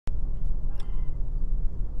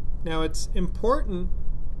Now it's important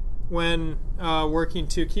when working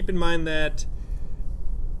to keep in mind that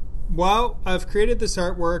while I've created this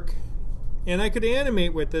artwork, and I could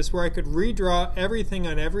animate with this where I could redraw everything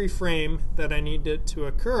on every frame that I need it to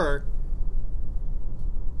occur,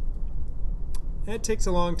 that takes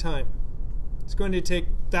a long time. It's going to take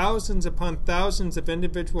thousands upon thousands of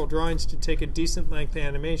individual drawings to take a decent length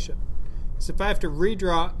animation. So if I have to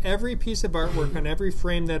redraw every piece of artwork on every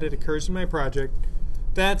frame that it occurs in my project,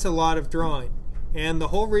 that's a lot of drawing. And the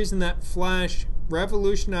whole reason that Flash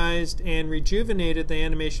revolutionized and rejuvenated the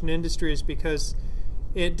animation industry is because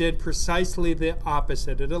it did precisely the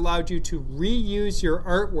opposite. It allowed you to reuse your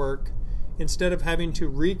artwork instead of having to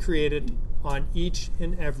recreate it on each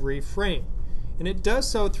and every frame. And it does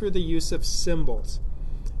so through the use of symbols.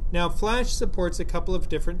 Now Flash supports a couple of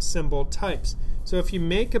different symbol types. So if you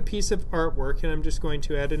make a piece of artwork, and I'm just going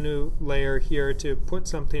to add a new layer here to put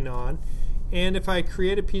something on, and if I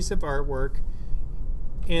create a piece of artwork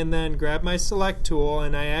and then grab my select tool,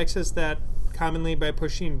 and I access that commonly by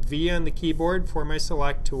pushing V on the keyboard for my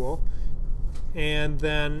select tool, and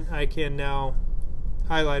then I can now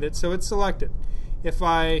highlight it so it's selected. If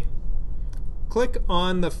I click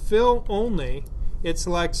on the fill only, it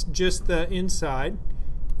selects just the inside.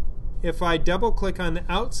 If I double click on the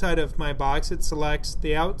outside of my box, it selects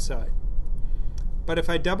the outside. But if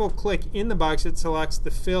I double click in the box, it selects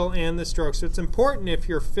the fill and the stroke. So it's important if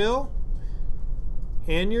your fill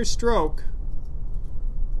and your stroke,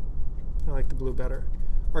 I like the blue better,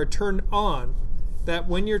 are turned on, that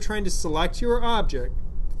when you're trying to select your object,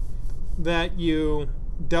 that you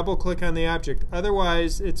double click on the object.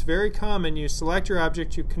 Otherwise, it's very common you select your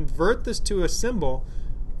object, you convert this to a symbol,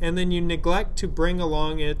 and then you neglect to bring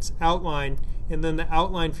along its outline, and then the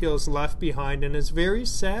outline feels left behind and is very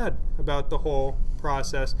sad about the whole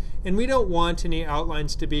process. And we don't want any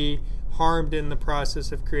outlines to be harmed in the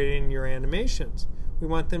process of creating your animations. We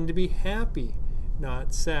want them to be happy,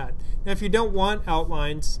 not sad. Now if you don't want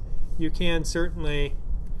outlines, you can certainly,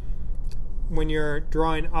 when you're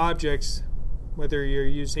drawing objects, whether you're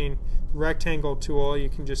using the rectangle tool, you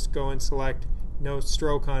can just go and select no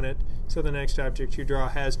stroke on it, so the next object you draw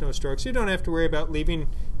has no stroke. So you don't have to worry about leaving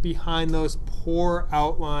behind those poor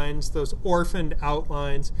outlines, those orphaned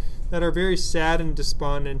outlines that are very sad and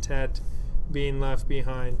despondent at being left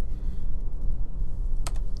behind.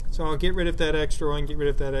 So I'll get rid of that extra one, get rid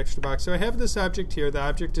of that extra box. So I have this object here, the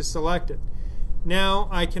object is selected. Now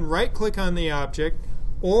I can right click on the object,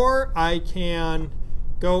 or I can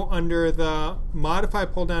go under the modify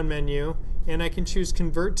pull down menu and I can choose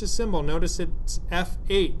convert to symbol. Notice it's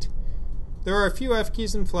F8. There are a few F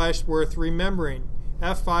keys in Flash worth remembering.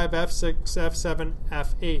 F5, F6, F7,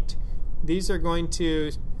 F8. These are going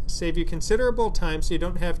to save you considerable time so you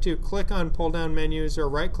don't have to click on pull down menus or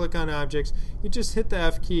right click on objects. You just hit the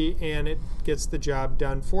F key and it gets the job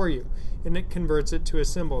done for you. And it converts it to a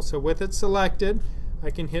symbol. So with it selected, I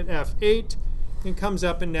can hit F8. It comes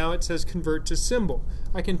up and now it says convert to symbol.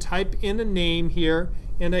 I can type in a name here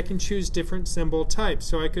and I can choose different symbol types.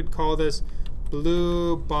 So I could call this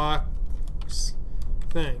blue box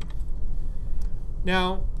thing.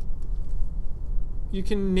 Now you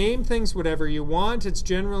can name things whatever you want. It's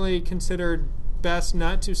generally considered best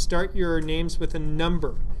not to start your names with a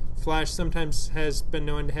number. Flash sometimes has been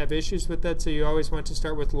known to have issues with that, so you always want to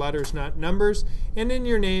start with letters, not numbers. And in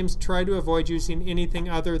your names, try to avoid using anything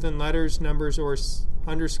other than letters, numbers, or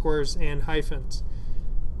underscores and hyphens.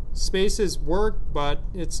 Spaces work, but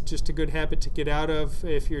it's just a good habit to get out of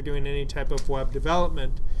if you're doing any type of web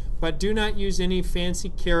development. But do not use any fancy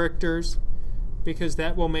characters, because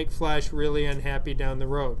that will make Flash really unhappy down the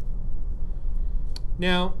road.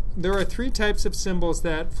 Now, there are three types of symbols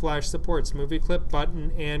that Flash supports: movie clip,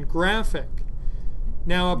 button, and graphic.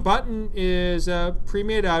 Now, a button is a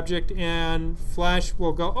pre-made object, and Flash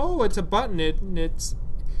will go, oh, it's a button.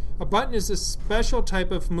 A button is a special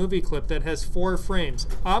type of movie clip that has 4 frames: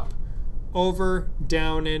 up, over,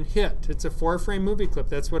 down, and hit. It's a 4-frame movie clip.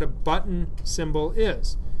 That's what a button symbol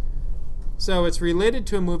is. So it's related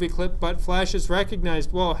to a movie clip, but Flash has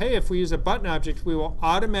recognized, well, hey, if we use a button object, we will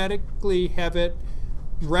automatically have it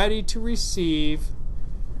ready to receive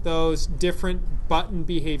those different button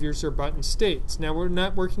behaviors or button states. Now we're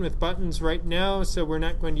not working with buttons right now, so we're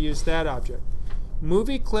not going to use that object.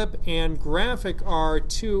 Movie clip and graphic are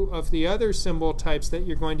 2 of the other symbol types that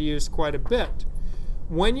you're going to use quite a bit.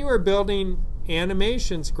 When you are building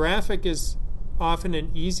animations, graphic is often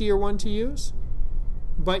an easier one to use,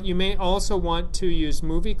 but you may also want to use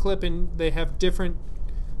movie clip, and they have different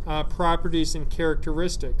properties and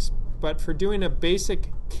characteristics. But for doing a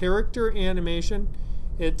basic character animation,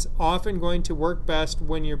 It's often going to work best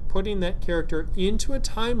when you're putting that character into a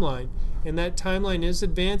timeline, and that timeline is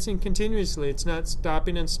advancing continuously. It's not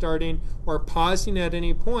stopping and starting or pausing at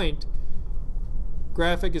any point.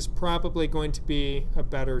 Graphic is probably going to be a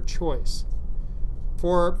better choice.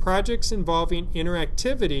 For projects involving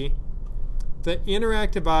interactivity, the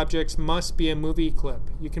interactive objects must be a movie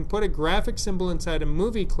clip. You can put a graphic symbol inside a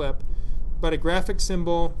movie clip, but a graphic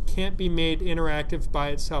symbol can't be made interactive by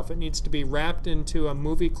itself. It needs to be wrapped into a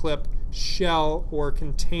movie clip shell or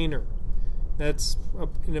container. That's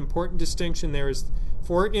an important distinction there. Is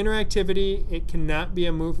for interactivity, it cannot be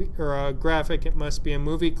a movie or a graphic. It must be a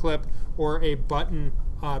movie clip or a button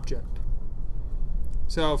object.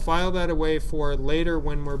 So file that away for later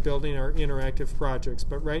when we're building our interactive projects.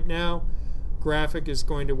 But right now, graphic is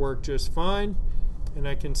going to work just fine. And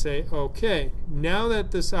I can say, okay, now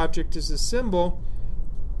that this object is a symbol,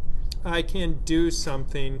 I can do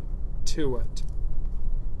something to it.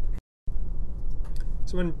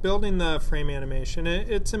 So when building the frame animation,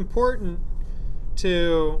 it's important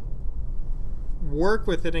to work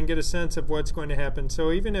with it and get a sense of what's going to happen.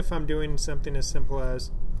 So even if I'm doing something as simple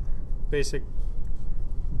as basic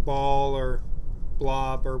ball or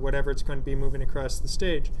blob or whatever it's going to be moving across the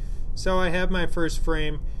stage. So I have my first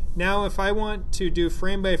frame. Now if I want to do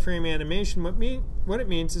frame by frame animation, what it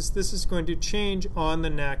means is this is going to change on the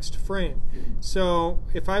next frame. So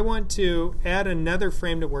if I want to add another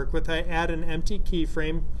frame to work with, I add an empty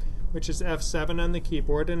keyframe, which is F7 on the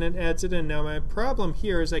keyboard, and it adds it in. Now my problem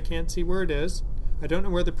here is I can't see where it is. I don't know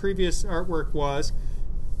where the previous artwork was,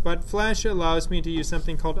 but Flash allows me to use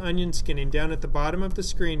something called onion skinning. Down at the bottom of the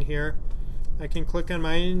screen here, I can click on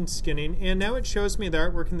my onion skinning, and now it shows me the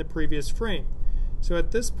artwork in the previous frame. So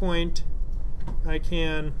at this point, I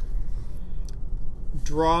can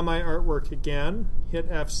draw my artwork again, hit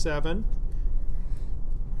F7,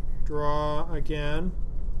 draw again,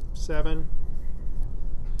 7,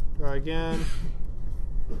 draw again.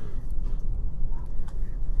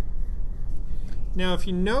 Now if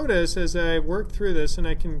you notice as I work through this, and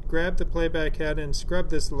I can grab the playback head and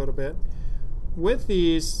scrub this a little bit, with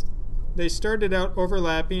these they started out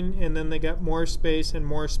overlapping and then they got more space and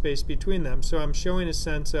more space between them. So I'm showing a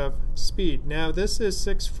sense of speed. Now this is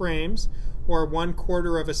 6 frames or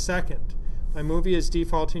 1/4 of a second. My movie is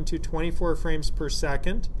defaulting to 24 frames per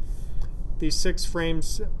second. These 6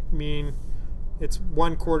 frames mean it's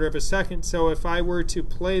 1/4 of a second. So if I were to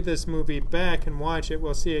play this movie back and watch it,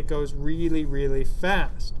 we'll see it goes really, really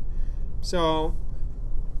fast. So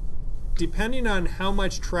depending on how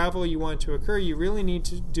much travel you want to occur, you really need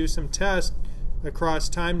to do some tests across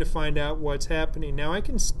time to find out what's happening. Now I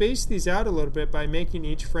can space these out a little bit by making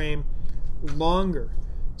each frame longer.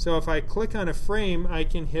 So if I click on a frame, I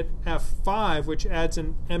can hit F5, which adds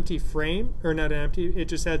an empty frame, or not empty, it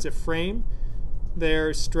just adds a frame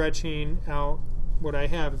there stretching out what I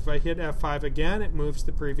have. If I hit F5 again, it moves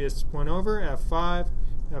the previous one over, F5,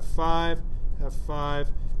 F5,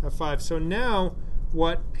 F5, F5. So now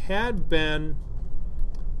what had been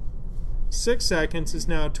 6 seconds is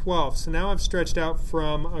now 12. So now I've stretched out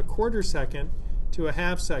from a 1/4 second to a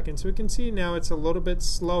 1/2 second. So we can see now it's a little bit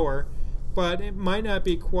slower, but it might not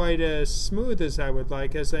be quite as smooth as I would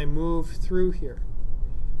like as I move through here.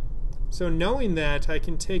 So knowing that, I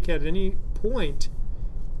can take at any point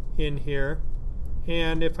in here,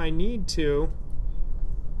 and if I need to,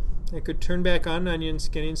 I could turn back on onion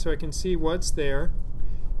skinning so I can see what's there.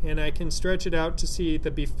 And I can stretch it out to see the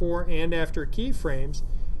before and after keyframes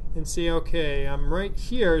and see, okay, I'm right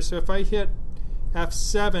here, so if I hit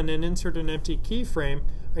F7 and insert an empty keyframe,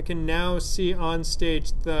 I can now see on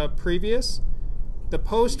stage the previous, the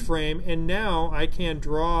post frame, and now I can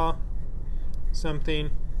draw something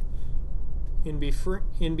in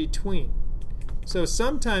between. So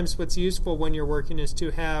sometimes what's useful when you're working is to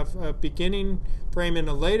have a beginning frame and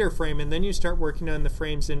a later frame, and then you start working on the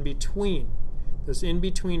frames in between. Those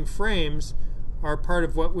in-between frames are part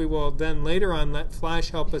of what we will then later on let Flash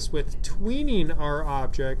help us with tweening our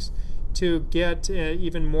objects to get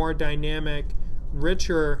even more dynamic,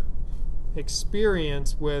 richer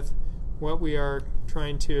experience with what we are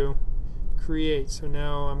trying to create. So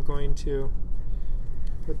now I'm going to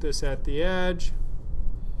put this at the edge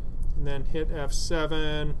and then hit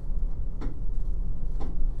F7,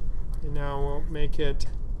 and now we'll make it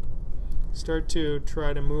start to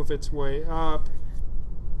try to move its way up,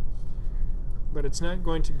 but it's not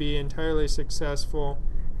going to be entirely successful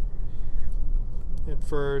at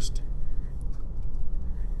first.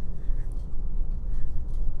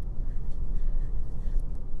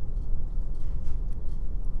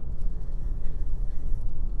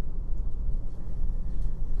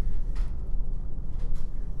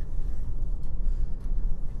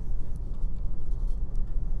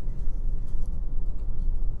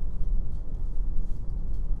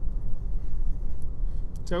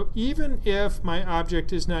 So even if my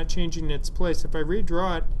object is not changing its place, if I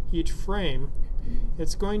redraw it each frame,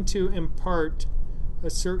 it's going to impart a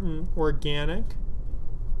certain organic,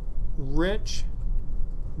 rich,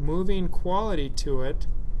 moving quality to it,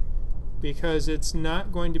 because it's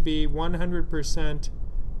not going to be 100%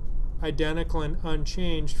 identical and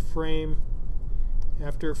unchanged frame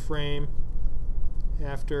after frame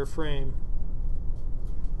after frame.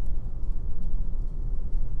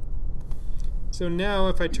 So now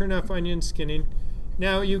if I turn off onion skinning,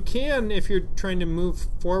 now you can, if you're trying to move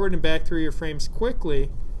forward and back through your frames quickly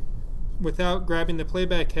without grabbing the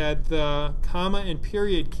playback head, the comma and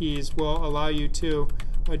period keys will allow you to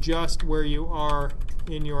adjust where you are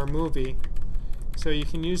in your movie. So you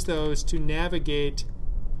can use those to navigate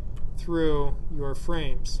through your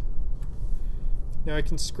frames. Now I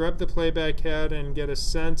can scrub the playback head and get a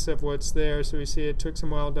sense of what's there. So we see it took some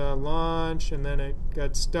while to launch and then it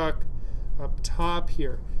got stuck up top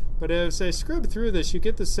here. But as I scrub through this, you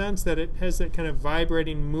get the sense that it has that kind of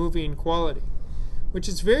vibrating, moving quality, which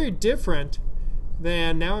is very different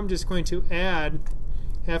than, now I'm just going to add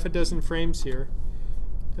half a dozen frames here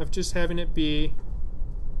of just having it be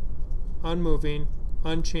unmoving,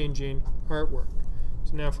 unchanging artwork.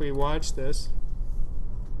 So now if we watch this,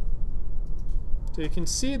 so you can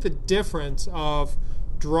see the difference of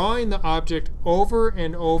drawing the object over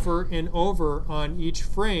and over and over on each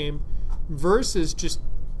frame versus just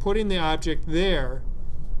putting the object there.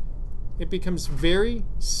 It becomes very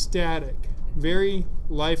static, very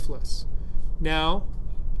lifeless. Now,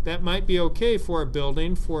 that might be okay for a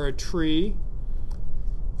building, for a tree,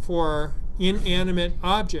 for inanimate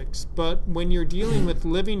objects, but when you're dealing with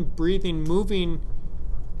living, breathing, moving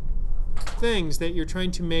things that you're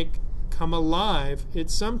trying to make come alive, it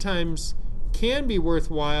sometimes can be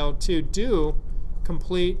worthwhile to do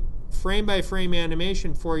complete frame-by-frame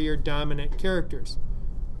animation for your dominant characters.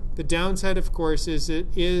 The downside, of course, is it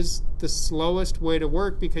is the slowest way to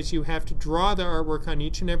work because you have to draw the artwork on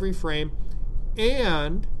each and every frame,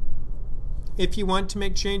 and if you want to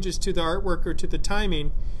make changes to the artwork or to the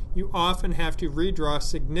timing, you often have to redraw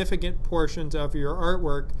significant portions of your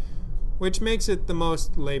artwork, which makes it the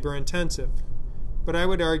most labor-intensive. But I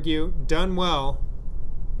would argue, done well,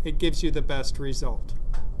 it gives you the best result.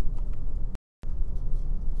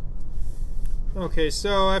 Okay,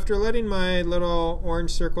 so after letting my little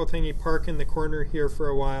orange circle thingy park in the corner here for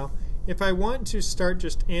a while, if I want to start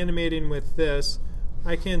just animating with this,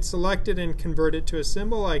 I can select it and convert it to a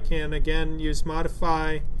symbol. I can again use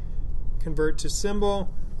modify, convert to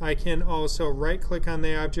symbol. I can also right click on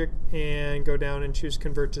the object and go down and choose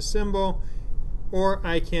convert to symbol, or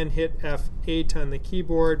I can hit F8 on the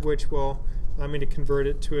keyboard, which will allow me to convert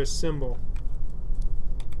it to a symbol.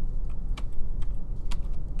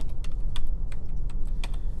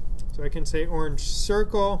 So I can say orange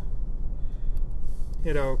circle,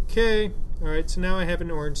 hit OK. Alright, so now I have an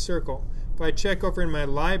orange circle. If I check over in my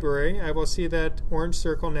library, I will see that orange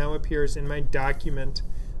circle now appears in my document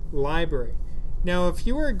library. Now if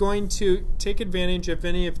you are going to take advantage of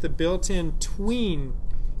any of the built-in tween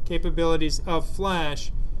capabilities of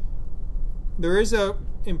Flash, there is an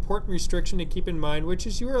important restriction to keep in mind, which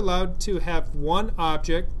is you are allowed to have one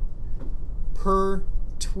object per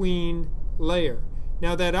tween layer.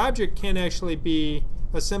 Now that object can actually be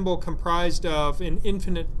a symbol comprised of an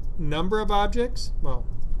infinite number of objects, well,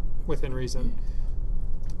 within reason,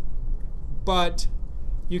 but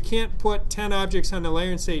you can't put 10 objects on a layer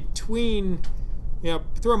and say tween,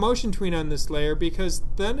 throw a motion tween on this layer, because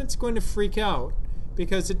then it's going to freak out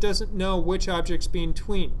because it doesn't know which object's being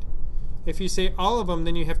tweened. If you say all of them,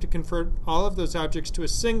 then you have to convert all of those objects to a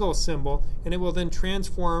single symbol, and it will then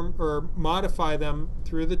transform or modify them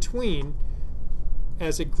through the tween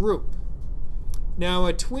as a group. Now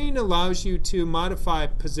a tween allows you to modify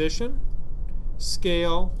position,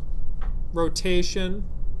 scale, rotation,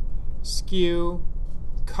 skew,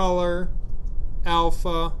 color,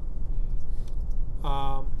 alpha,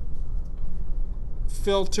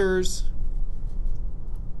 filters,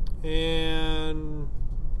 and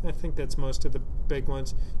I think that's most of the big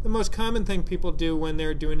ones. The most common thing people do when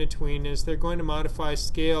they're doing a tween is they're going to modify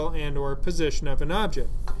scale and or position of an object.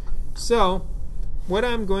 So what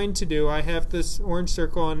I'm going to do, I have this orange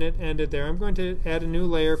circle and it ended there. I'm going to add a new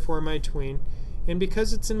layer for my tween, and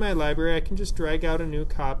because it's in my library, I can just drag out a new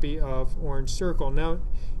copy of orange circle. Now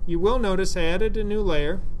you will notice I added a new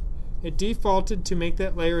layer. It defaulted to make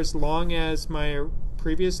that layer as long as my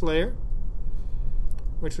previous layer,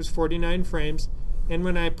 which was 49 frames, and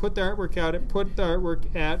when I put the artwork out, it put the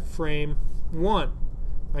artwork at frame 1.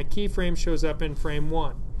 My keyframe shows up in frame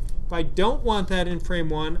 1. If I don't want that in frame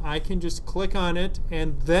 1, I can just click on it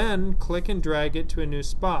and then click and drag it to a new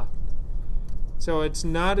spot. So it's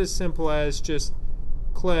not as simple as just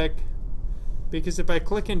click, because if I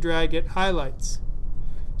click and drag, it highlights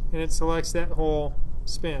and it selects that whole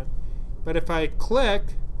span. But if I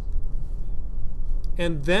click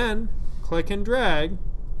and then click and drag,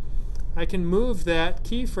 I can move that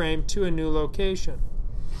keyframe to a new location.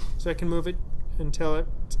 So I can move it until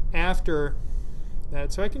it's after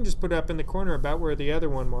that. So I can just put it up in the corner about where the other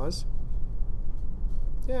one was.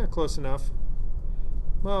 Yeah, close enough.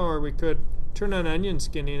 Well, or we could turn on onion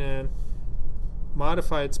skinning and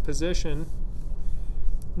modify its position.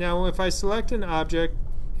 Now if I select an object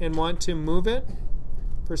and want to move it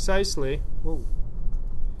precisely, whoa.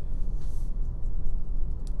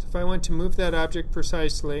 So if I want to move that object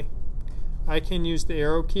precisely, I can use the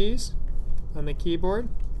arrow keys on the keyboard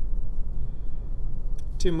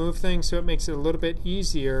to move things, so it makes it a little bit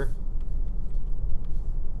easier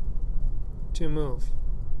to move.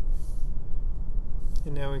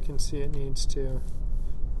 And now we can see it needs to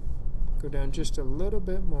go down just a little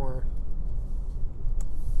bit more.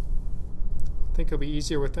 I think it'll be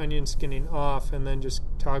easier with onion skinning off and then just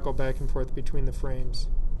toggle back and forth between the frames.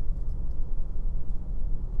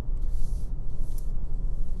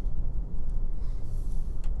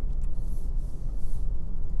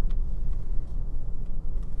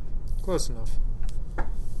 Close enough.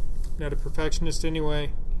 Not a perfectionist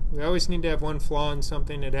anyway. We always need to have one flaw in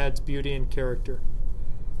something that adds beauty and character.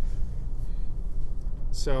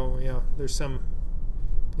 So, yeah, there's some,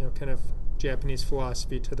 kind of Japanese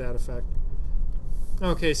philosophy to that effect.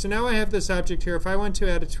 Okay, so now I have this object here. If I want to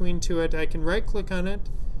add a tween to it, I can right-click on it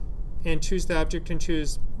and choose the object and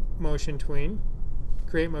choose Motion Tween,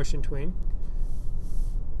 Create Motion Tween.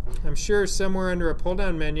 I'm sure somewhere under a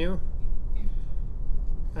pull-down menu,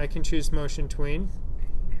 I can choose Motion Tween.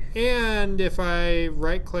 And if I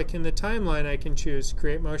right-click in the timeline, I can choose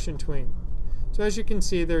Create Motion Tween. So as you can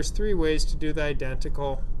see, there's 3 ways to do the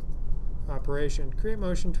identical operation. Create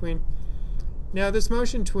Motion Tween. Now this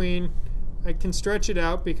Motion Tween, I can stretch it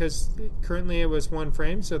out because currently it was 1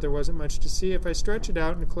 frame, so there wasn't much to see. If I stretch it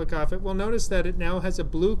out and click off it, we'll notice that it now has a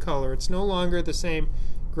blue color. It's no longer the same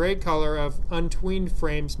gray color of untweened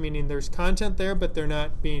frames, meaning there's content there, but they're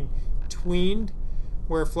not being tweened,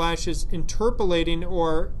 where Flash is interpolating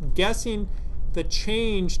or guessing the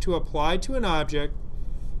change to apply to an object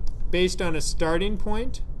based on a starting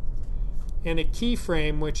point and a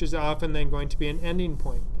keyframe, which is often then going to be an ending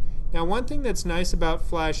point. Now, one thing that's nice about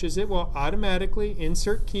Flash is it will automatically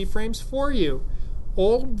insert keyframes for you.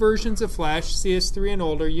 Old versions of Flash, CS3 and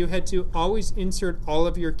older, you had to always insert all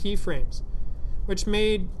of your keyframes, which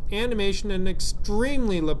made animation an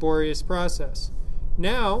extremely laborious process.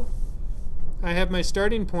 Now, I have my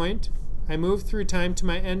starting point. I move through time to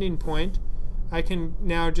my ending point. I can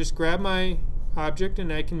now just grab my object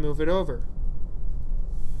and I can move it over.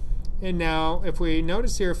 And now, if we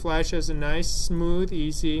notice here, Flash has a nice, smooth,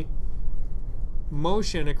 easy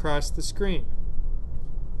motion across the screen.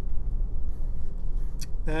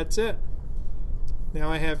 That's it.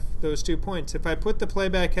 Now I have those 2 points. If I put the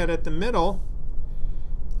playback head at the middle,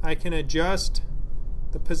 I can adjust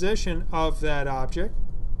the position of that object.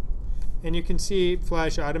 And you can see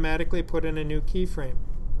Flash automatically put in a new keyframe.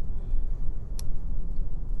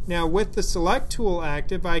 Now with the Select tool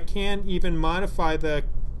active, I can even modify the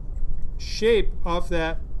shape of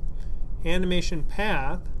that animation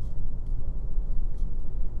path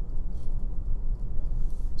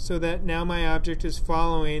so that now my object is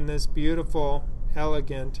following this beautiful,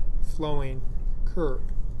 elegant, flowing curve.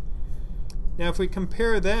 Now if we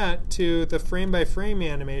compare that to the frame-by-frame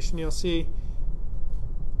animation, you'll see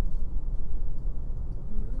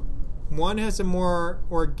one has a more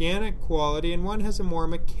organic quality and one has a more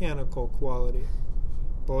mechanical quality.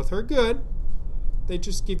 Both are good. They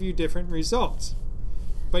just give you different results.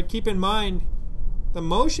 But keep in mind, the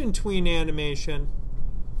motion tween animation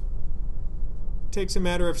takes a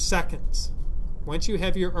matter of seconds. Once you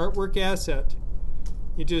have your artwork asset,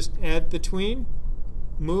 you just add the tween,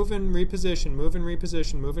 move and reposition, move and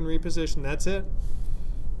reposition, move and reposition. That's it.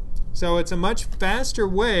 So it's a much faster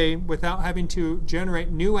way without having to generate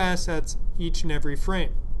new assets each and every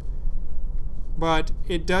frame. But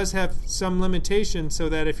it does have some limitations, so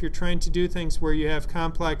that if you're trying to do things where you have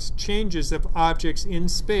complex changes of objects in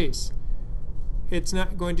space, it's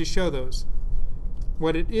not going to show those.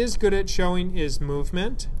 What it is good at showing is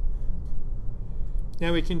movement.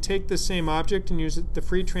 Now we can take the same object and use the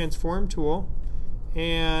free transform tool,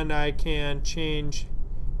 and I can change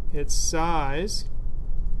its size.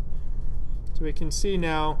 So we can see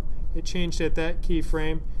now it changed at that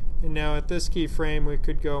keyframe, And now at this keyframe we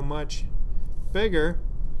could go much bigger.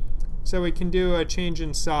 So we can do a change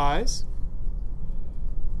in size.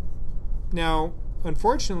 Now,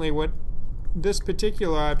 unfortunately, what this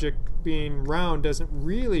particular object being round doesn't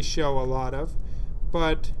really show a lot of,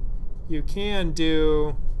 but you can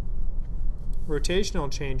do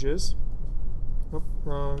rotational changes. Oh,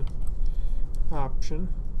 wrong option.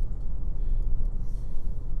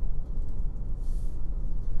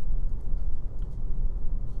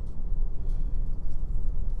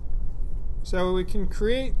 So we can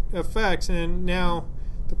create effects, and now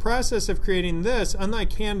the process of creating this,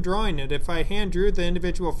 unlike hand drawing it, if I hand drew the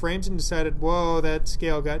individual frames and decided, whoa, that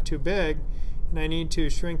scale got too big and I need to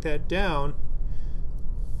shrink that down,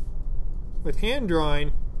 with hand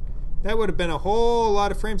drawing, that would have been a whole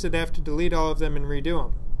lot of frames. I'd have to delete all of them and redo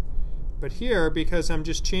them. But here, because I'm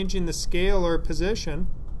just changing the scale or position,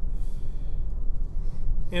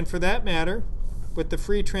 and for that matter, with the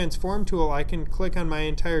free transform tool, I can click on my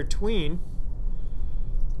entire tween.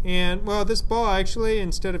 And, well, this ball actually,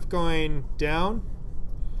 instead of going down,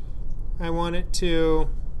 I want it to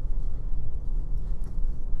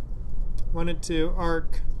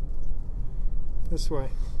arc this way.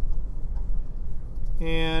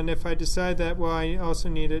 And if I decide that, well, I also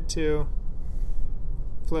need it to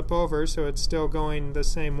flip over so it's still going the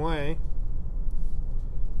same way.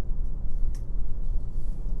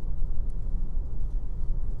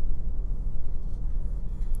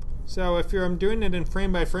 So if I'm doing it in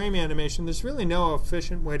frame-by-frame animation, there's really no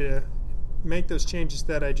efficient way to make those changes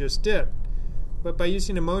that I just did. But by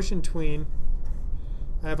using a motion tween,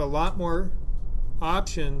 I have a lot more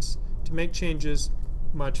options to make changes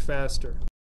much faster.